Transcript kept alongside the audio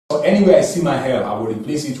So anywhere I see my help, I will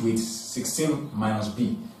replace it with 16 minus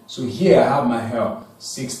b. So here I have my help,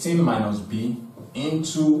 16 minus b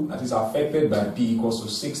into, that is affected by b equals to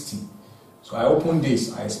 60. So I open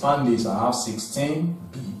this, I expand this, I have 16b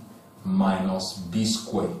minus b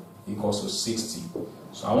squared equals to 60.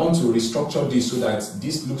 So I want to restructure this so that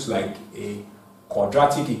this looks like a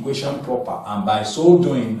quadratic equation proper, and by so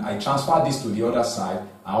doing I transfer this to the other side.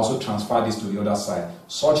 I also transfer this to the other side,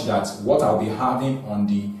 such that what I'll be having on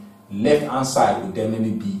the left hand side will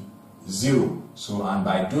definitely be 0. So, and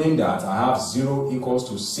by doing that, I have 0 equals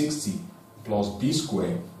to 60 plus b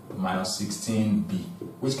squared minus 16b,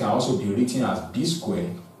 which can also be written as b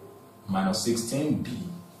squared minus 16b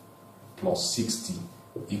plus 60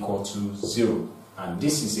 equal to 0. And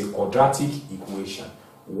this is a quadratic equation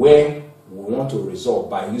where we want to resolve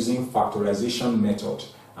by using factorization method.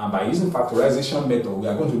 And by using factorization method, we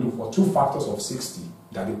are going to look for 2 factors of 60,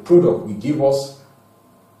 that the product will give us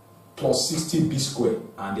plus 60b squared,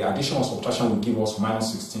 and the addition or subtraction will give us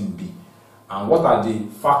minus 16b. And what are the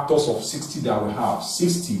factors of 60 that we have?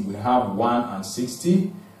 60, we have 1 and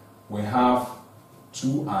 60, we have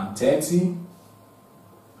 2 and 30,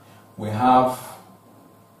 we have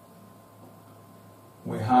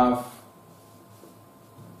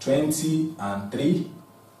 20 and 3,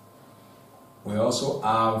 we also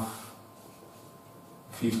have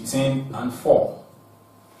 15 and 4.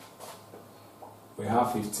 We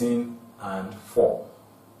have 15 and 4.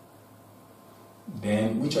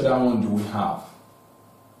 Then which other one do we have?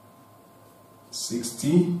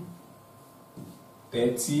 60,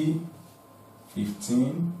 30,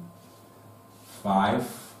 15,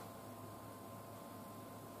 5.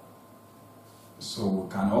 So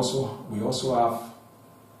we also have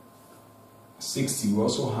 60. We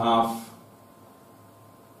also have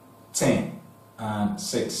 10 and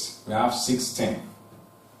 6. We have 610.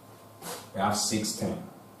 We have 610.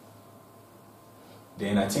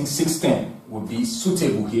 Then I think 610 would be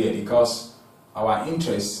suitable here because our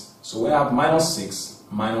interest, so we have minus 6,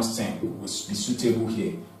 minus 10 would be suitable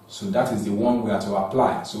here. So that is the one we are to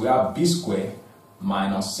apply. So we have b squared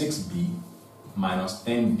minus 6b minus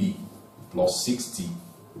 10b plus 60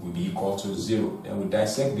 will be equal to 0. Then we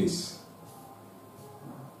dissect this.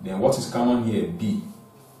 Then what is common here? b.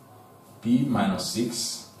 b minus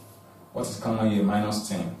 6. What is common here? Minus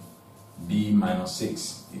 10. b minus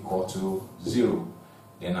 6 equal to 0.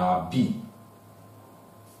 Then our b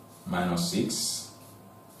minus 6.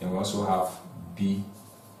 Then we also have b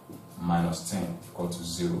minus 10 equal to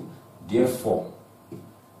 0. Therefore,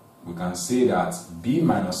 we can say that b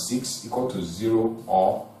minus 6 equal to 0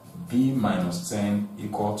 or b minus 10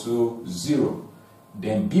 equal to 0.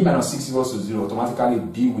 Then b minus 6 equals to 0, automatically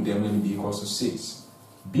b will definitely be equals to 6.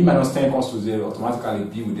 b minus 10 equals to 0, automatically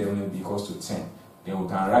b will definitely be equals to 10. Then we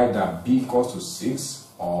can write that b equals to 6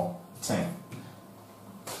 or 10.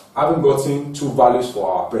 Having gotten 2 values for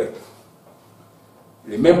our breadth,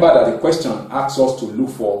 remember that the question asks us to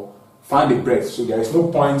find the breadth, so there is no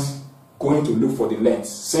point going to look for the length,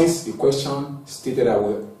 since the question stated that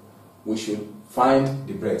we should find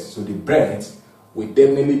the breadth. So the breadth will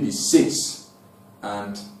definitely be 6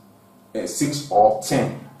 and 6 or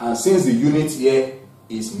 10. And since the unit here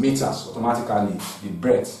is meters, automatically the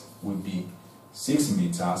breadth will be 6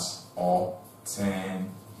 meters or 10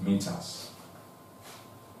 meters.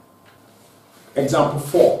 Example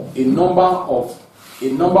 4. A number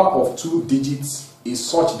of 2 digits is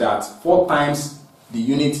such that 4 times the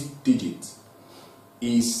unit digit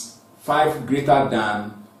is 5 greater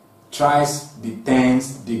than thrice the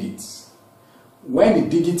 10th digit. When the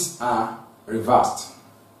digits are reversed,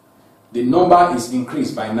 the number is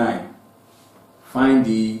increased by 9. Find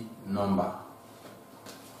the number.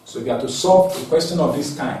 So if you have to solve a question of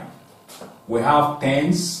this kind, we have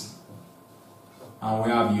tens and we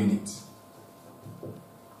have units.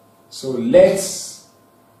 So let's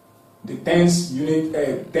the tens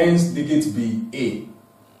digit be A,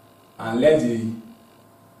 and let the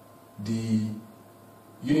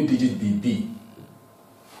unit digit be B.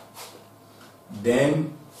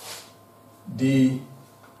 Then the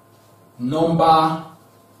number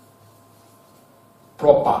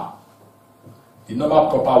proper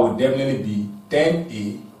would definitely be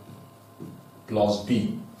 10A plus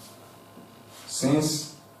B,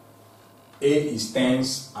 since A is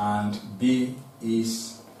tens and B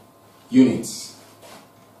is units.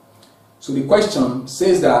 So the question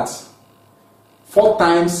says that 4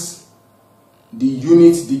 times the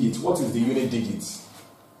unit digit. What is the unit digit?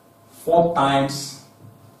 4 times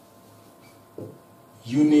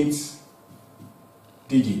unit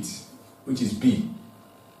digit, which is B,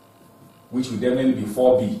 which will definitely be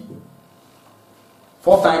 4B.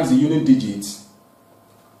 4 times the unit digit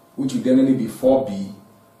which will definitely be 4b,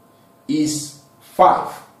 is 5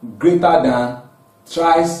 greater than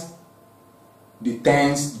thrice the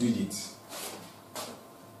tens digit.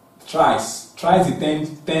 Thrice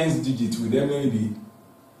the tens digit will definitely be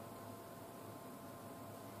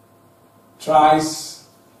thrice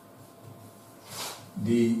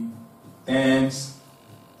the tens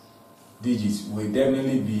digit will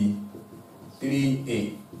definitely be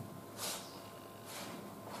 3a.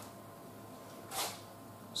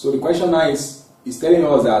 So the question now is telling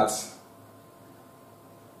us that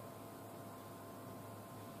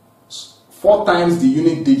 4 times the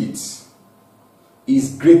unit digits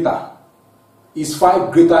is 5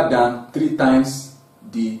 greater than 3 times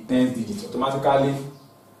the tens digit. Automatically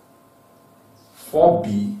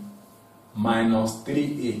 4b minus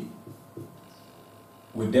 3a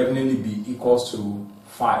will definitely be equals to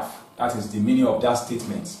 5. That is the meaning of that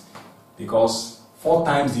statement, because 4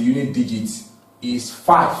 times the unit digit is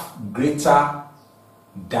 5 greater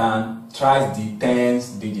than thrice the tens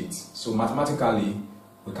digit. So mathematically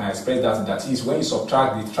we can express that is when you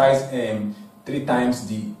subtract the thrice 3 times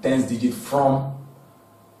the tens digit from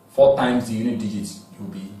 4 times the unit digit, you'll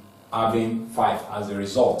be having 5 as a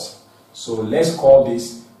result. So let's call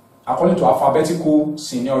this, according to alphabetical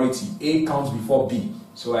seniority, A comes before B.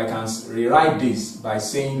 So I can rewrite this by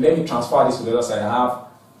saying, let me transfer this to the other side. I have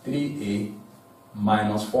 3a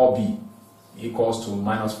minus 4b equals to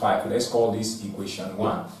minus 5. Let's call this equation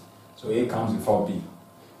 1. So A comes before B.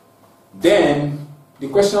 Then the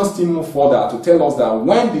question still moves further to tell us that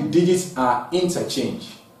when the digits are interchanged,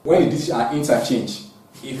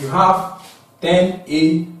 if you have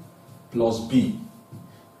 10a plus b,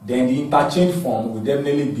 then the interchange form will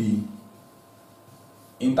definitely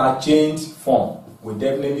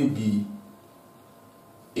be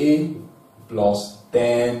a plus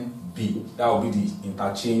 10b. That will be the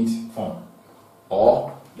interchange form.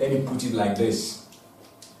 Or let me put it like this: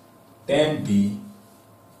 10b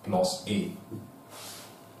plus a.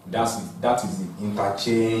 That is the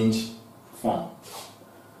interchange form.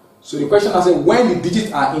 So the question has said, when the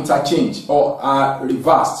digits are interchanged or are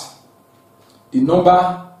reversed,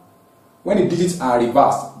 when the digits are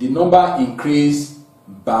reversed, the number increases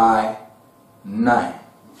by 9.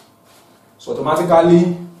 So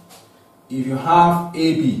automatically, if you have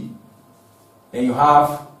AB, then you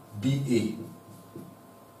have BA.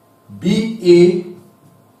 BA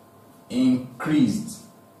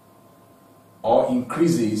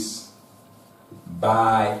increases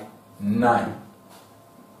by 9.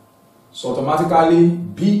 So automatically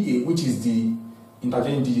BA, which is the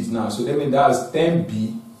interchange digits now, so that means that's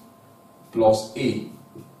 10b plus a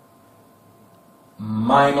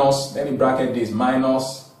minus, let me bracket this,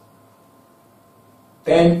 minus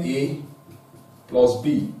 10a plus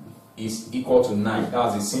b is equal to 9.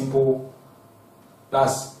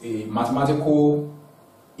 That's a mathematical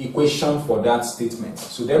equation for that statement.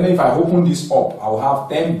 So then if I open this up, I will have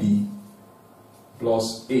 10b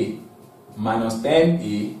plus a minus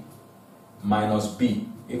 10a minus b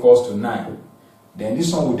equals to 9. Then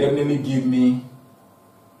this one will definitely give me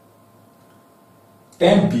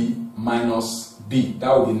 10b minus b,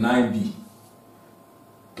 that will be 9b,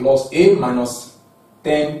 plus a minus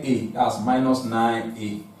 10a, that's minus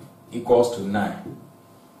 9a, equals to 9.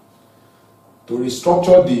 To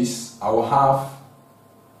restructure this, I will have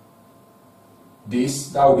this,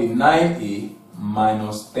 that will be 9a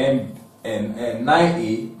minus 10 and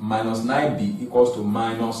 9a minus 9b equals to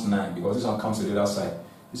minus 9, because this one comes to the other side.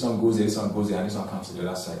 This one goes there, this one goes there, and this one comes to the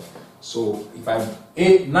other side. So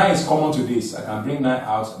if 9 is common to this, I can bring 9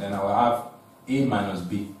 out, then I will have a minus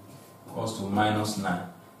b equals to minus 9.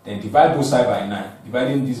 Then divide both sides by 9,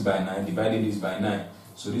 dividing this by 9, dividing this by 9.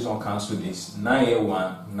 So this one cancels this,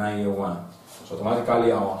 9a1, 9a1. So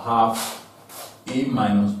automatically I will have a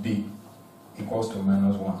minus b equals to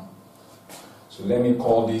minus 1. So let me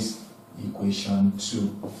call this equation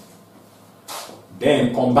 2.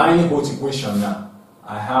 Then combining both equations now,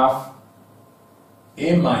 I have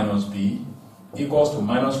a minus b equals to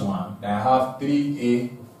minus 1. Then I have 3a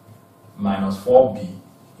minus 4b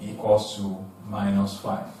equals to minus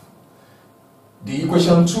 5. The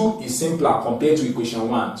equation 2 is simpler compared to equation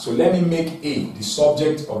 1. So let me make a the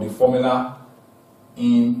subject of the formula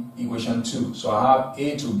in equation 2. So I have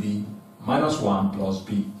a to be minus 1 plus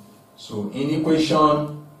b. So in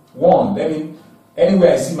equation 1,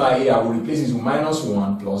 anywhere I see my a, I will replace it with minus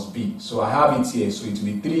 1 plus b. So I have it here. So it will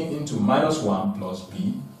be 3 into minus 1 plus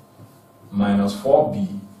b minus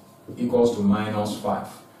 4b equals to minus 5.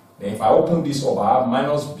 Then if I open this up, I have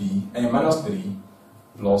minus 3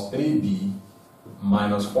 plus 3b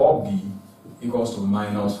minus 4b equals to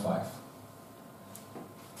minus 5.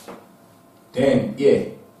 Then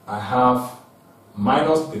here, I I have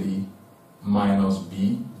minus 3 minus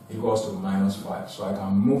b equals to minus 5. So I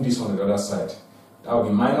can move this on the other side. That will be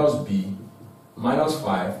minus b minus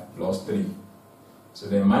 5 plus 3. So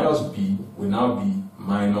then minus b will now be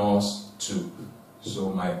minus 2. So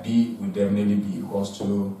my b will definitely be equals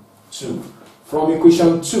to 2. From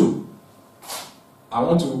equation 2,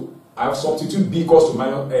 I substitute b equals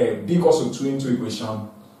to 2 into equation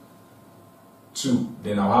 2.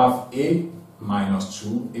 Then I'll have a minus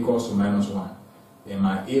 2 equals to minus 1. Then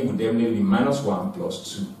my a will definitely be minus 1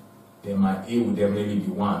 plus 2. Then my a will definitely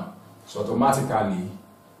be 1. So automatically,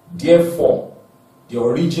 therefore, the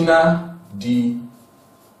original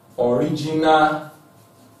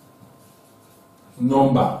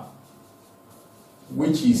number,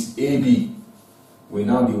 which is AB, will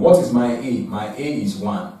now be, what is my A? My A is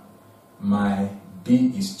 1. My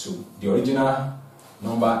B is 2. The original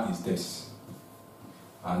number is this.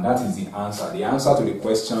 And that is the answer. The answer to the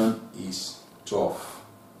question is 12.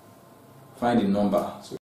 Find the number. So